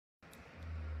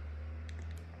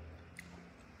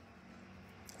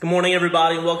Good morning,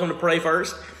 everybody, and welcome to Pray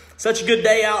First. Such a good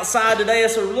day outside today.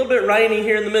 It's a little bit rainy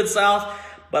here in the Mid-South,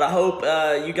 but I hope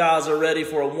you guys are ready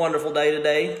for a wonderful day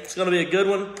today. It's going to be a good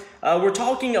one. We're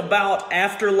talking about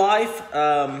afterlife.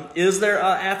 Is there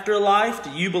an afterlife?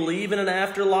 Do you believe in an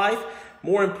afterlife?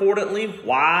 More importantly,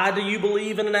 why do you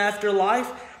believe in an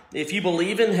afterlife? If you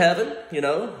believe in heaven,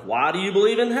 why do you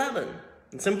believe in heaven?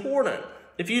 It's important.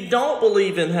 If you don't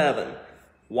believe in heaven,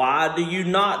 why do you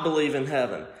not believe in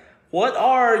heaven? What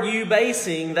are you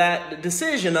basing that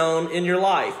decision on in your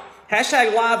life?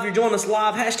 Hashtag live if you're joining us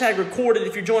live. Hashtag recorded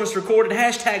if you're joining us recorded.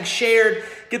 Hashtag shared.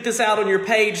 Get this out on your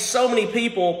page. So many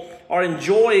people are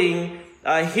enjoying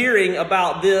hearing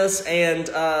about this and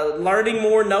learning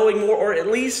more, knowing more, or at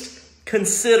least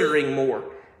considering more.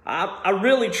 I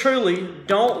really, truly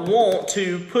don't want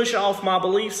to push off my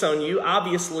beliefs on you.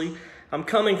 Obviously, I'm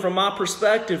coming from my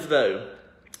perspective, though.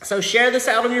 So share this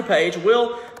out on your page.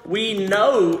 Will we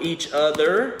know each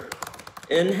other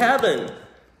in heaven?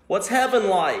 What's heaven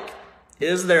like?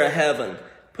 Is there a heaven?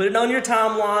 Put it on your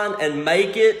timeline and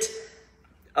make it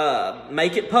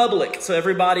public so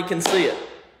everybody can see it.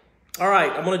 All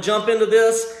right, I'm going to jump into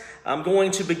this. I'm going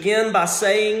to begin by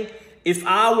saying, if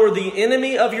I were the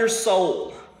enemy of your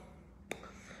soul,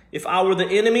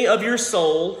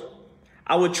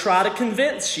 I would try to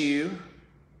convince you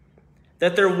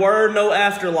that there were no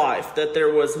afterlife, that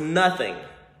there was nothing.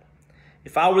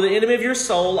 If I were the enemy of your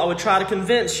soul, I would try to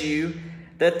convince you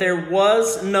that there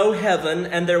was no heaven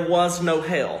and there was no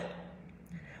hell.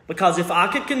 Because if I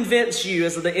could convince you,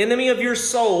 as the enemy of your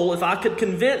soul, if I could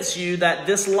convince you that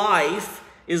this life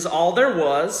is all there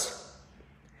was,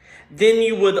 then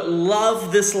you would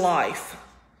love this life.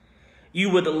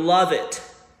 You would love it.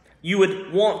 You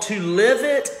would want to live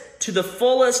it to the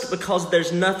fullest because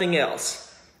there's nothing else.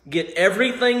 Get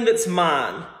everything that's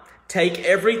mine. Take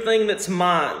everything that's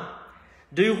mine.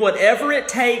 Do whatever it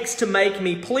takes to make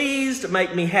me pleased,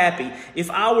 make me happy.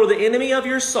 If I were the enemy of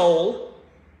your soul,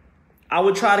 I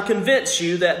would try to convince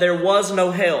you that there was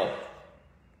no hell,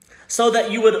 so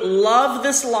that you would love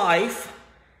this life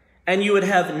and you would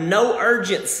have no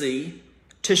urgency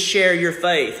to share your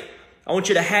faith. I want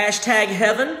you to hashtag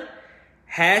heaven,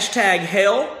 hashtag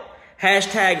hell,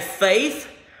 hashtag faith,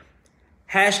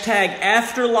 hashtag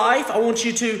afterlife. I want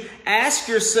you to ask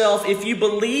yourself, if you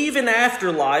believe in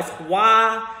afterlife,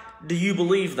 why do you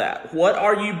believe that? What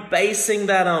are you basing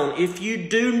that on? If you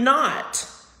do not,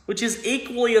 which is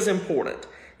equally as important,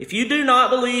 if you do not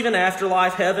believe in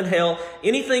afterlife, heaven, hell,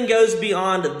 anything goes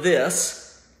beyond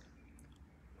this,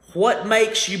 what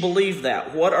makes you believe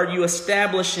that? What are you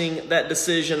establishing that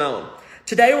decision on?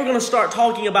 Today we're going to start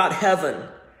talking about heaven.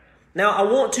 Now I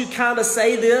want to kind of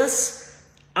say this.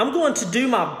 I'm going to do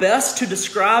my best to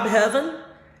describe heaven,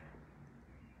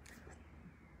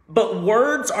 but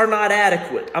words are not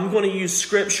adequate. I'm going to use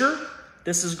scripture.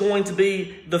 This is going to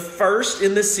be the first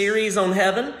in this series on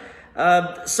heaven.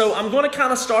 So I'm going to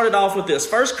kind of start it off with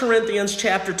this. 1 Corinthians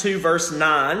chapter 2, verse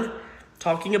 9,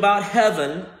 talking about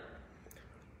heaven.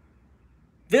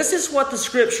 This is what the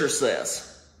scripture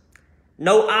says.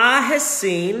 No eye has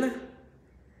seen,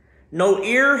 no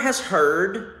ear has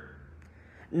heard,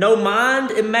 no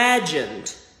mind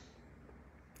imagined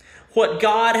what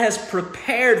God has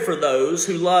prepared for those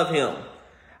who love Him.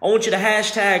 I want you to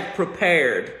hashtag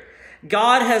prepared.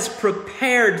 God has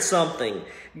prepared something.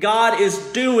 God is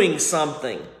doing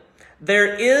something.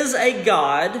 There is a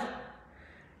God.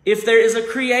 If there is a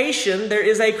creation, there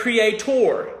is a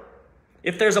creator.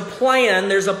 If there's a plan,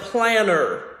 there's a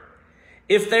planner.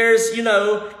 If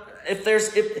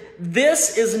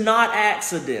this is not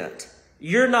accident.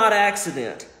 You're not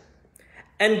accident.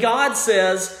 And God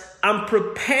says, I'm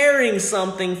preparing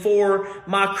something for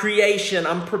my creation.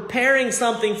 I'm preparing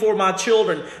something for my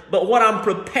children. But what I'm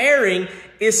preparing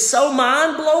is so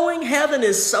mind-blowing. Heaven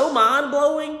is so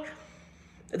mind-blowing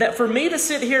that for me to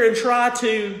sit here and try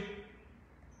to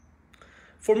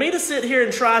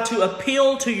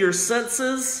appeal to your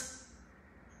senses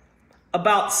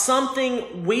about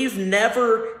something we've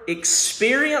never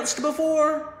experienced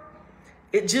before,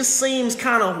 it just seems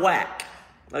kind of whack,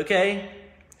 okay?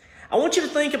 I want you to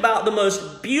think about the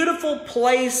most beautiful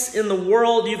place in the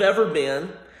world you've ever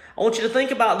been. I want you to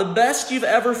think about the best you've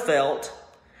ever felt.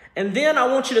 And then I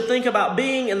want you to think about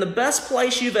being in the best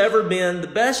place you've ever been, the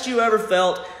best you ever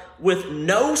felt, with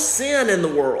no sin in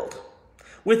the world,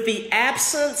 with the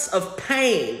absence of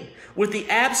pain, with the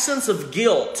absence of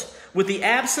guilt, with the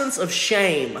absence of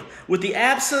shame, with the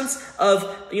absence of,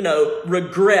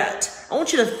 regret. I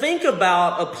want you to think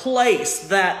about a place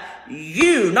that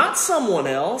you, not someone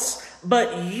else,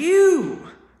 but you,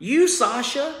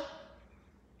 Sasha,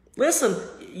 listen,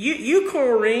 you,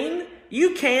 Corrine,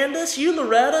 you Candace, you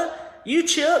Loretta, you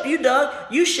Chip, you Doug,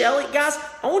 you Shelly. Guys,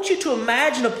 I want you to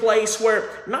imagine a place where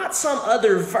not some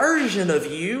other version of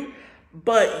you,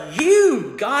 but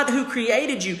you, God who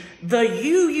created you, the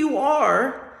you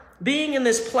are, being in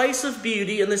this place of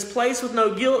beauty, in this place with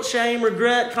no guilt, shame,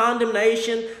 regret,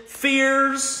 condemnation,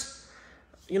 fears,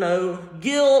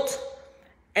 guilt,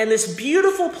 and this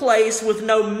beautiful place with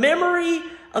no memory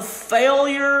of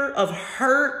failure, of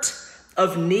hurt,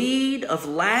 of need, of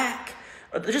lack.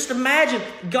 Just imagine,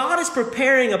 God is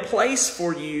preparing a place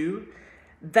for you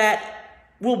that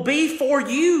will be for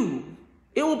you.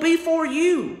 It will be for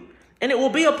you. And it will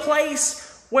be a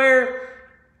place where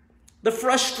the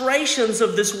frustrations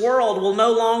of this world will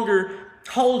no longer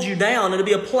hold you down. It'll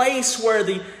be a place where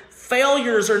the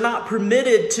failures are not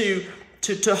permitted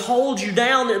to hold you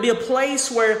down. It'll be a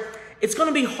place where it's going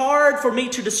to be hard for me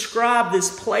to describe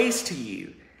this place to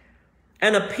you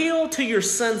and appeal to your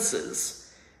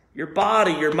senses, your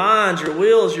body, your mind, your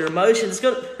wills, your emotions.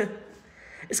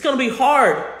 It's going to be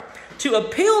hard to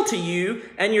appeal to you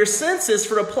and your senses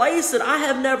for a place that I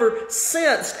have never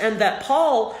sensed, and that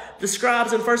Paul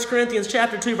describes in 1 Corinthians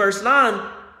chapter 2, verse 9,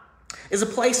 is a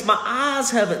place my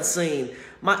eyes haven't seen,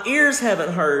 my ears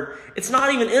haven't heard. It's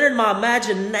not even entered my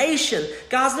imagination.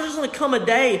 Guys, there's going to come a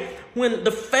day when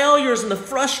the failures and the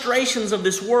frustrations of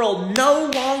this world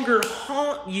no longer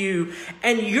haunt you,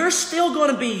 and you're still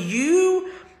going to be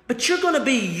you, but you're going to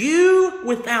be you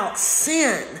without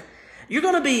sin. You're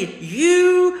going to be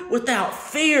you without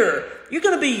fear. You're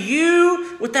going to be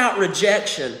you without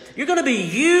rejection. You're going to be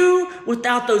you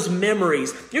without those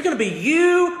memories. You're going to be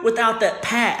you without that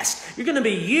past. You're going to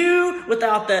be you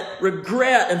without that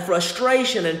regret and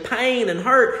frustration and pain and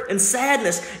hurt and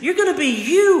sadness. You're going to be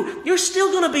you. You're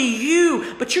still going to be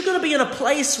you, but you're going to be in a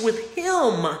place with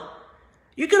Him.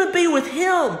 You're going to be with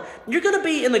Him. You're going to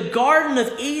be in the Garden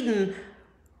of Eden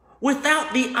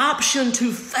without the option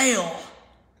to fail.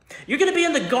 You're going to be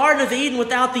in the Garden of Eden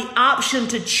without the option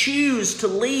to choose to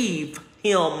leave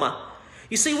Him.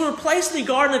 You see, we're placed in the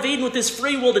Garden of Eden with this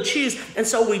free will to choose. And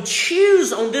so we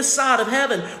choose on this side of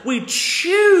heaven. We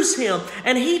choose Him.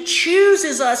 And He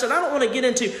chooses us. And I don't want to get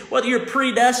into whether you're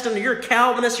predestined or you're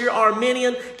Calvinist or you're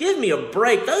Arminian. Give me a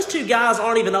break. Those two guys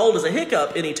aren't even old as a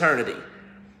hiccup in eternity.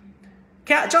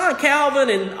 John Calvin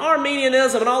and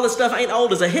Arminianism and all this stuff ain't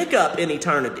old as a hiccup in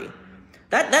eternity.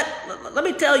 Let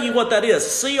me tell you what that is.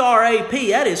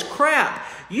 C-R-A-P. That is crap.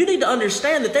 You need to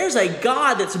understand that there's a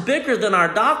God that's bigger than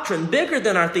our doctrine, bigger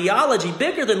than our theology,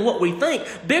 bigger than what we think,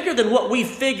 bigger than what we've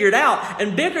figured out,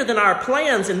 and bigger than our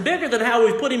plans, and bigger than how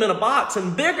we've put Him in a box,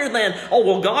 and bigger than, oh,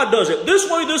 well, God does it this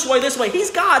way, this way, this way.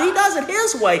 He's God. He does it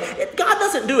His way. God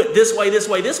doesn't do it this way, this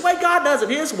way, this way. God does it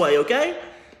His way, okay?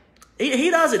 He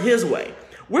does it His way.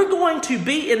 We're going to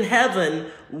be in heaven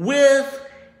with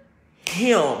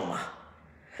Him.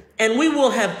 And we will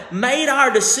have made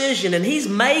our decision, and He's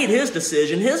made His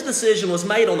decision. His decision was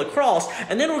made on the cross,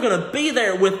 and then we're going to be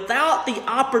there without the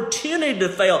opportunity to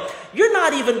fail. You're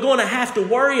not even going to have to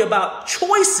worry about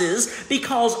choices,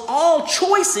 because all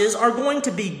choices are going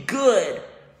to be good.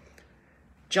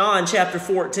 John chapter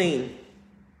 14.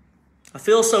 I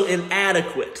feel so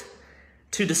inadequate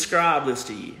to describe this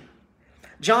to you.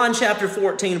 John chapter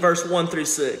 14, verse 1 through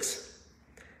 6.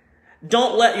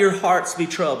 Don't let your hearts be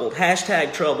troubled.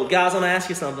 Hashtag troubled. Guys, I'm going to ask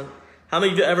you something. How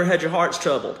many of you ever had your hearts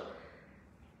troubled?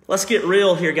 Let's get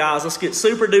real here, guys. Let's get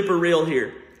super duper real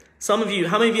here. How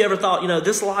many of you ever thought,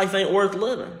 this life ain't worth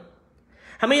living?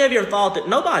 How many of you ever thought that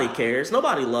nobody cares,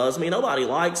 nobody loves me, nobody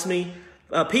likes me?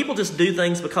 People just do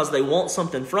things because they want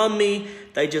something from me.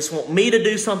 They just want me to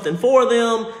do something for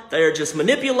them. They're just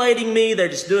manipulating me. They're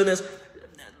just doing this.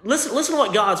 Listen to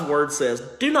what God's Word says.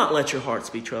 Do not let your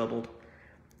hearts be troubled.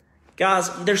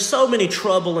 Guys, there's so many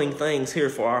troubling things here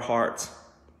for our hearts.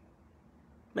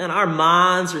 Man, our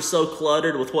minds are so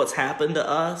cluttered with what's happened to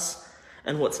us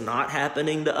and what's not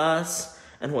happening to us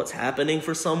and what's happening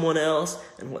for someone else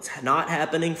and what's not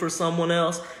happening for someone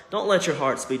else. Don't let your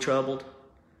hearts be troubled.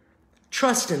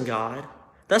 Trust in God.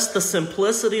 That's the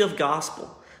simplicity of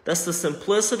gospel. That's the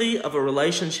simplicity of a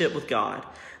relationship with God.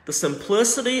 The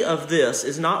simplicity of this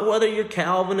is not whether you're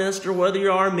Calvinist or whether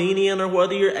you're Arminian or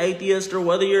whether you're atheist or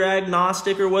whether you're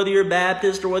agnostic or whether you're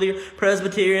Baptist or whether you're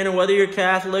Presbyterian or whether you're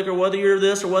Catholic or whether you're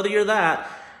this or whether you're that.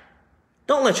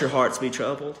 Don't let your hearts be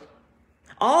troubled.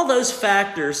 All those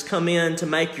factors come in to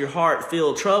make your heart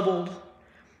feel troubled.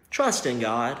 Trust in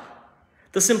God.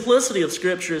 The simplicity of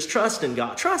Scripture is trust in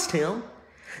God. Trust Him.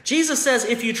 Jesus says,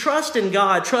 if you trust in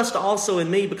God, trust also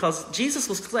in me, because Jesus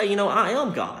will say, I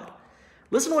am God.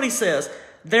 Listen to what He says.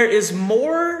 There is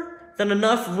more than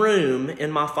enough room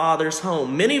in my Father's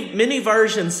home. Many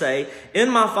versions say,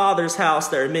 in my Father's house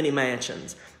there are many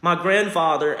mansions. My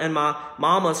grandfather and my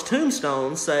mama's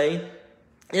tombstone say,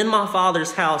 in my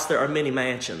Father's house there are many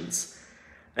mansions.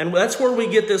 And that's where we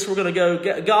get this. We're going to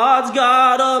go, God's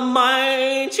got a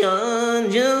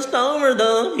mansion just over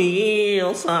the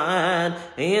hillside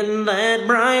in that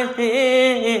bright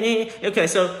day. Okay,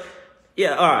 so,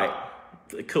 yeah, all right,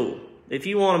 cool. If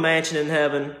you want a mansion in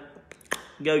heaven,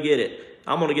 go get it.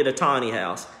 I'm going to get a tiny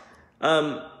house.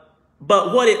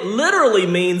 But what it literally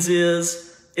means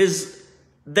is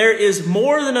there is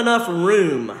more than enough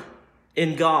room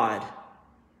in God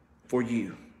for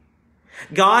you.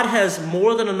 God has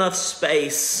more than enough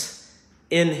space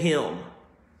in Him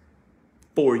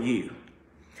for you.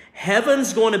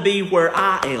 Heaven's going to be where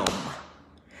I am.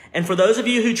 And for those of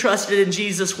you who trusted in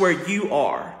Jesus, where you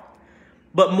are.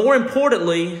 But more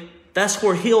importantly, that's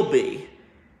where He'll be.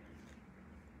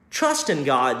 Trust in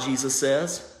God, Jesus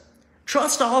says.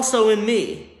 Trust also in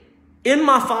me. In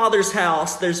my Father's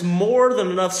house, there's more than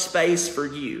enough space for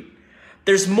you.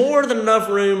 There's more than enough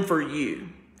room for you.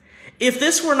 If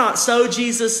this were not so,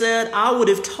 Jesus said, I would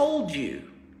have told you.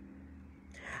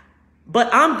 But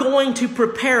I'm going to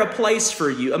prepare a place for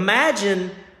you.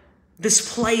 Imagine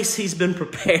this place He's been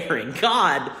preparing.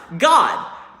 God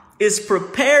is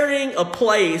preparing a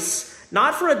place,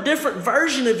 not for a different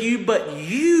version of you, but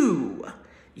you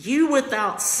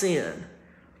without sin.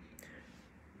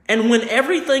 And when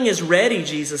everything is ready,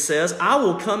 Jesus says, I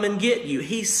will come and get you.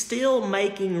 He's still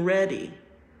making ready,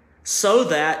 so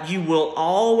that you will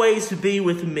always be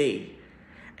with me.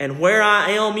 And where I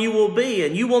am, you will be.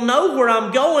 And you will know where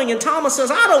I'm going. And Thomas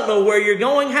says, I don't know where you're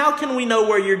going. How can we know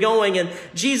where you're going? And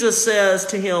Jesus says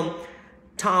to him,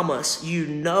 Thomas, you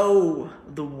know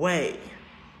the way.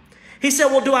 He said,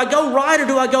 well, do I go right or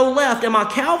do I go left? Am I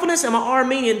Calvinist? Am I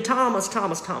Arminian? Thomas.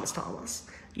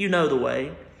 You know the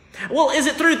way. Well, is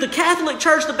it through the Catholic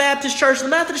Church, the Baptist Church, the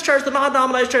Methodist Church, the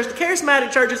non-denominational church, the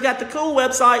Charismatic Church has got the cool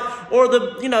website, or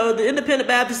the Independent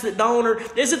Baptists that don't, or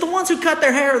is it the ones who cut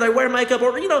their hair or they wear makeup,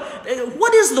 or,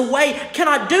 what is the way? Can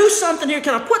I do something here?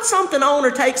 Can I put something on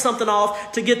or take something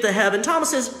off to get to heaven?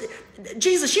 Thomas says,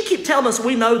 Jesus, you keep telling us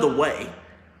we know the way.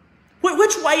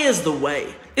 Which way is the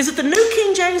way? Is it the New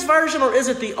King James Version or is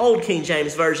it the Old King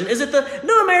James Version? Is it the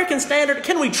New American Standard?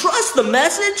 Can we trust the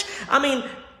message? I mean,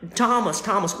 Thomas,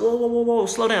 whoa,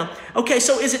 slow down. Okay,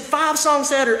 so is it 5 songs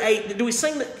set or 8? Do we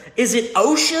sing that? Is it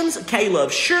oceans?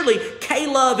 K-Love. Surely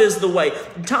K-Love is the way.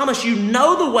 Thomas, you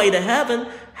know the way to heaven.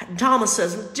 Thomas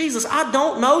says, Jesus, I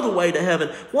don't know the way to heaven.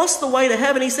 What's the way to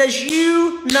heaven? He says,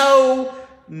 you know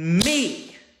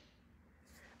me.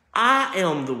 I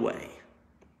am the way.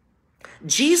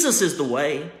 Jesus is the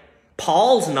way.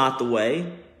 Paul's not the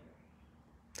way.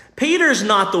 Peter's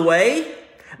not the way.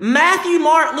 Matthew,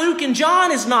 Mark, Luke, and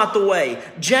John is not the way.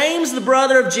 James, the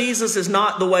brother of Jesus, is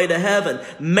not the way to heaven.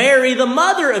 Mary, the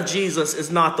mother of Jesus, is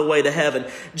not the way to heaven.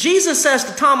 Jesus says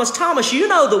to Thomas, Thomas, you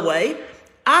know the way.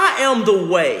 I am the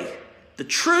way, the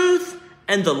truth,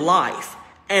 and the life.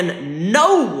 And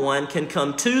no one can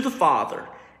come to the Father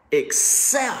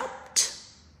except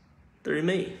through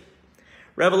me.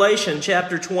 Revelation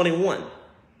chapter 21,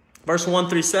 verse 1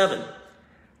 through 7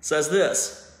 says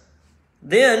this.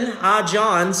 Then I,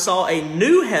 John, saw a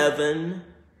new heaven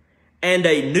and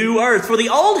a new earth. For the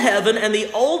old heaven and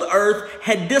the old earth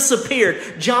had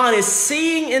disappeared. John is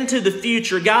seeing into the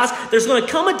future. Guys, there's going to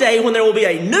come a day when there will be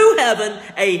a new heaven,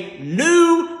 a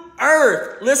new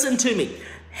earth. Listen to me.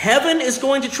 Heaven is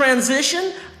going to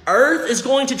transition. Earth is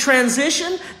going to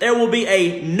transition. There will be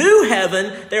a new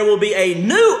heaven. There will be a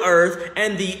new earth.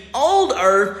 And the old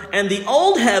earth and the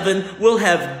old heaven will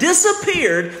have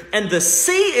disappeared. And the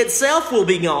sea itself will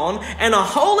be gone. And a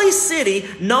holy city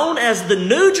known as the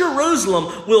New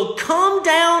Jerusalem will come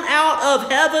down out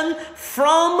of heaven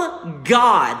from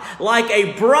God like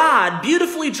a bride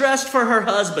beautifully dressed for her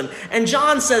husband. And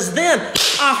John says, then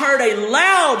I heard a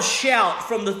loud shout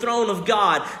from the throne of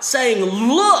God saying,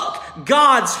 look,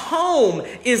 God's home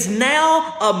is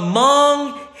now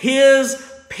among His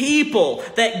people.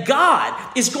 That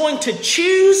God is going to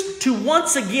choose to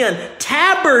once again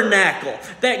tabernacle.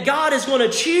 That God is going to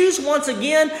choose once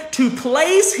again to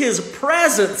place His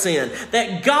presence in.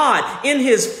 That God in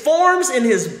His forms, in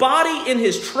His body, in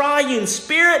His triune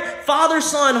Spirit, Father,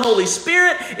 Son, Holy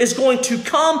Spirit, is going to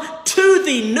come to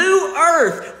the new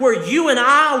earth where you and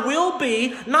I will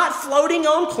be, not floating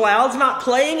on clouds, not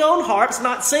playing on harps,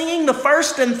 not singing the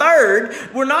first and third.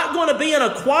 We're not going to be in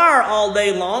a choir all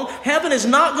day long. Heaven is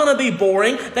not not going to be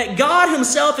boring, that God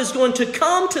himself is going to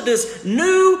come to this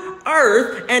new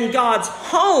earth, and God's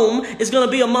home is going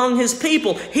to be among his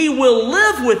people. He will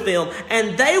live with them,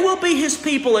 and they will be his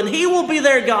people, and he will be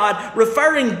their God,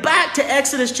 referring back to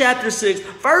Exodus chapter 6,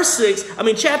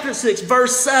 chapter 6,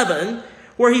 verse 7,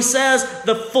 where he says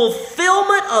the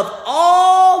fulfillment of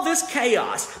all this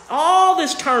chaos, all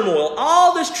this turmoil,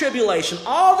 all this tribulation,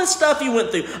 all this stuff you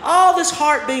went through, all this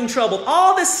heart being troubled,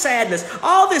 all this sadness,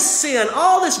 all this sin,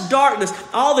 all this darkness,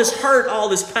 all this hurt, all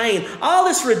this pain, all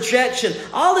this rejection,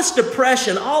 all this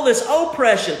depression, all this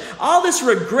oppression, all this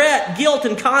regret, guilt,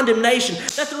 and condemnation,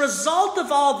 that the result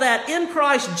of all that in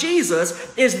Christ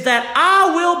Jesus is that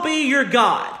I will be your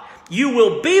God. You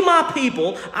will be my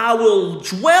people. I will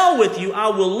dwell with you. I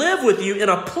will live with you in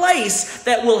a place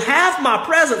that will have my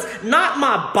presence, not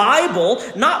my Bible,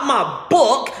 not my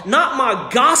book, not my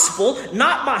gospel,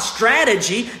 not my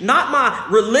strategy, not my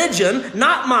religion,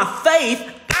 not my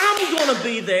faith. I'm going to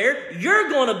be there. You're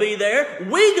going to be there.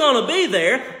 We're going to be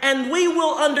there. And we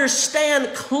will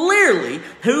understand clearly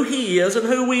who he is and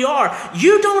who we are.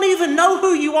 You don't even know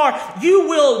who you are. You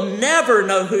will never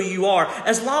know who you are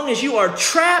as long as you are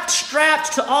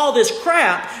strapped to all this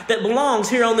crap that belongs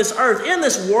here on this earth. In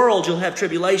this world, you'll have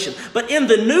tribulation. But in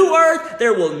the new earth,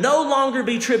 there will no longer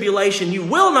be tribulation. You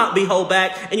will not be held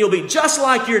back, and you'll be just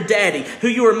like your daddy, who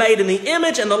you are made in the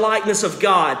image and the likeness of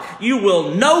God. You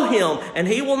will know him, and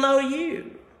he will know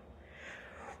you.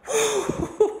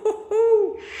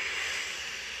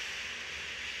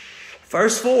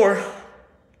 Verse 4.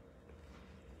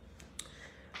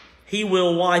 He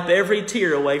will wipe every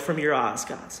tear away from your eyes,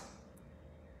 guys.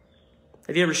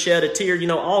 Have you ever shed a tear? You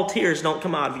know, all tears don't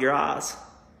come out of your eyes.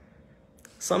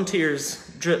 Some tears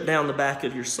drip down the back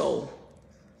of your soul.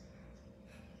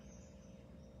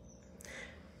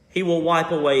 He will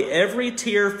wipe away every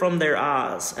tear from their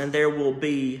eyes, and there will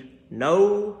be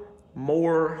no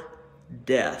more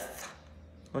death.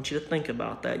 I want you to think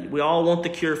about that. We all want the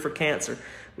cure for cancer.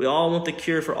 We all want the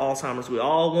cure for Alzheimer's. We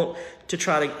all want to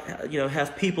try to,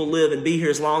 have people live and be here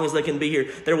as long as they can be here.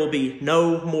 There will be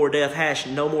no more death.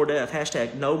 No more death.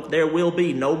 Hashtag no. There will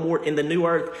be no more in the new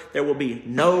earth. There will be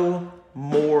no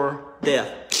more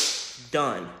death.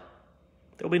 Done.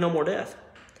 There will be no more death.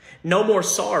 No more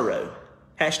sorrow.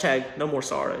 Hashtag no more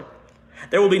sorrow.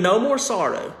 There will be no more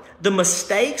sorrow. The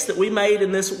mistakes that we made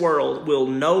in this world will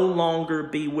no longer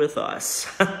be with us.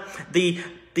 The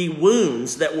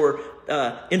wounds that were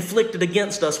inflicted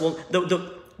against us,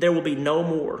 there will be no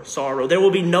more sorrow. There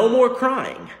will be no more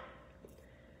crying.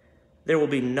 There will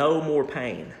be no more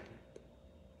pain.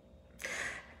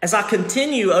 As I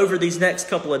continue over these next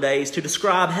couple of days to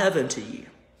describe heaven to you,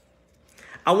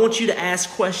 I want you to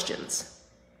ask questions.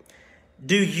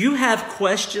 Do you have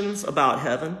questions about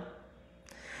heaven?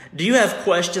 Do you have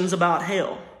questions about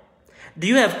hell? Do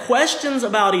you have questions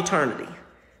about eternity?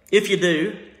 If you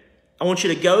do, I want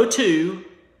you to go to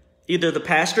either the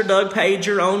Pastor Doug page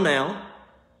you're on now,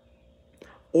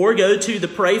 or go to the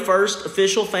Pray First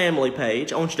official family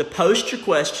page. I want you to post your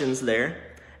questions there,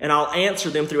 and I'll answer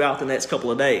them throughout the next couple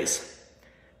of days.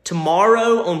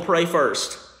 Tomorrow on Pray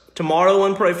First,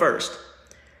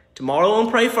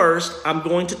 I'm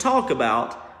going to talk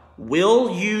about,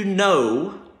 will you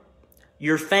know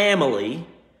your family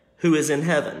who is in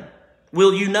heaven?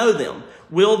 Will you know them?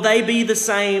 Will they be the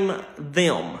same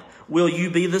them? Will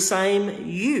you be the same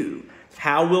you?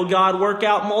 How will God work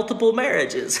out multiple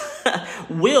marriages?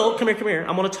 Come here.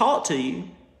 I'm going to talk to you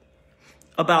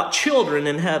about children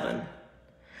in heaven.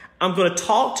 I'm going to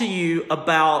talk to you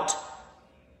about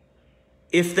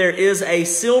if there is a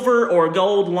silver or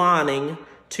gold lining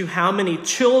to how many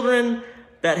children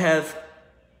that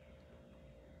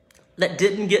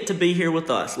didn't get to be here with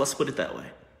us. Let's put it that way.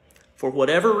 For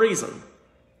whatever reason,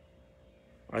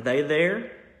 are they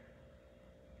there?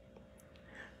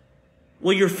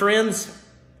 Will your friends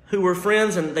who were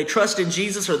friends and they trusted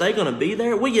Jesus, are they going to be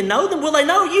there? Will you know them? Will they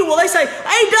know you? Will they say,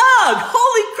 hey, Doug,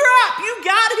 holy crap, you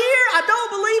got here? I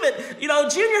don't believe it.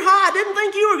 Junior high, I didn't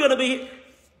think you were going to be here.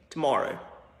 Tomorrow,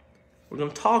 we're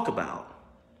going to talk about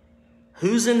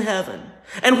who's in heaven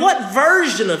and what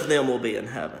version of them will be in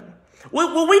heaven.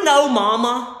 Will we know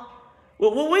Mama?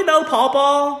 Will we know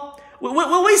Papa?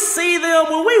 Will we see them?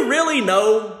 Will we really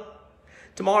know?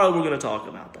 Tomorrow, we're going to talk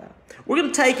about that. We're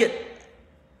going to take it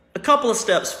a couple of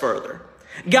steps further.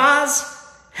 Guys,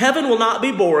 heaven will not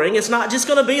be boring. It's not just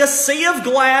going to be a sea of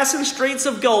glass and streets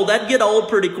of gold. That'd get old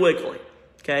pretty quickly.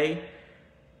 Okay?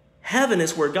 Heaven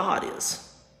is where God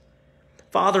is.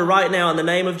 Father, right now in the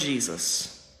name of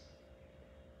Jesus,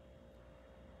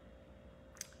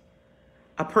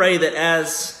 I pray that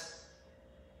as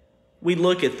we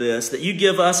look at this, that you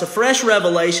give us a fresh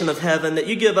revelation of heaven, that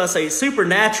you give us a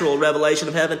supernatural revelation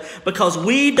of heaven, because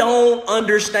we don't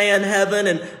understand heaven,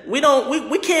 and we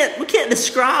can't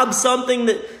describe something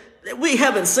that we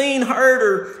haven't seen, heard,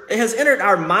 or has entered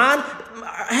our mind.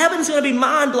 Heaven's going to be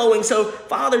mind-blowing. So,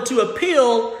 Father, to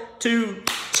appeal to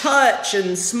touch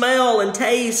and smell and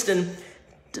taste and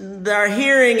our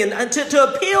hearing, and to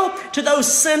appeal to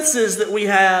those senses that we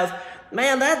have,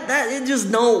 man, that it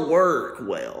just don't work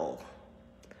well.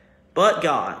 But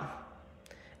God,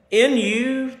 in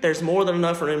you, there's more than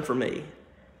enough room for me.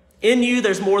 In you,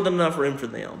 there's more than enough room for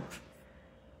them.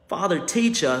 Father,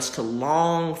 teach us to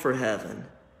long for heaven,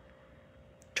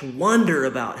 to wonder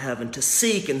about heaven, to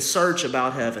seek and search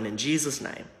about heaven, in Jesus'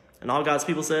 name. And all God's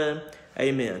people said,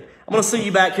 amen. I'm going to see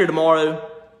you back here tomorrow.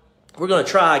 We're going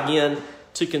to try again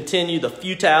to continue the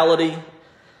futility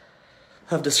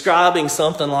of describing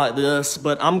something like this,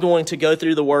 but I'm going to go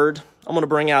through the Word. I'm going to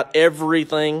bring out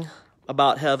everything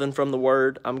about heaven from the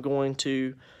Word. I'm going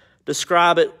to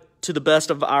describe it to the best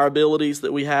of our abilities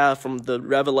that we have from the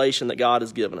revelation that God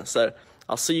has given us. So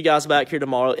I'll see you guys back here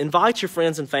tomorrow. Invite your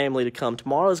friends and family to come.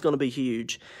 Tomorrow is going to be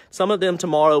huge. Some of them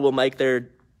tomorrow will make their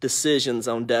decisions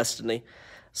on destiny.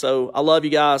 So I love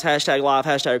you guys. Hashtag live,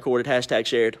 hashtag recorded, hashtag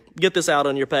shared. Get this out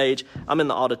on your page. I'm in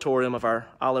the auditorium of our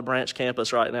Olive Branch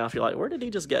campus right now. If you're like, where did he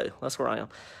just go? That's where I am.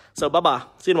 So bye-bye.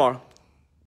 See you tomorrow.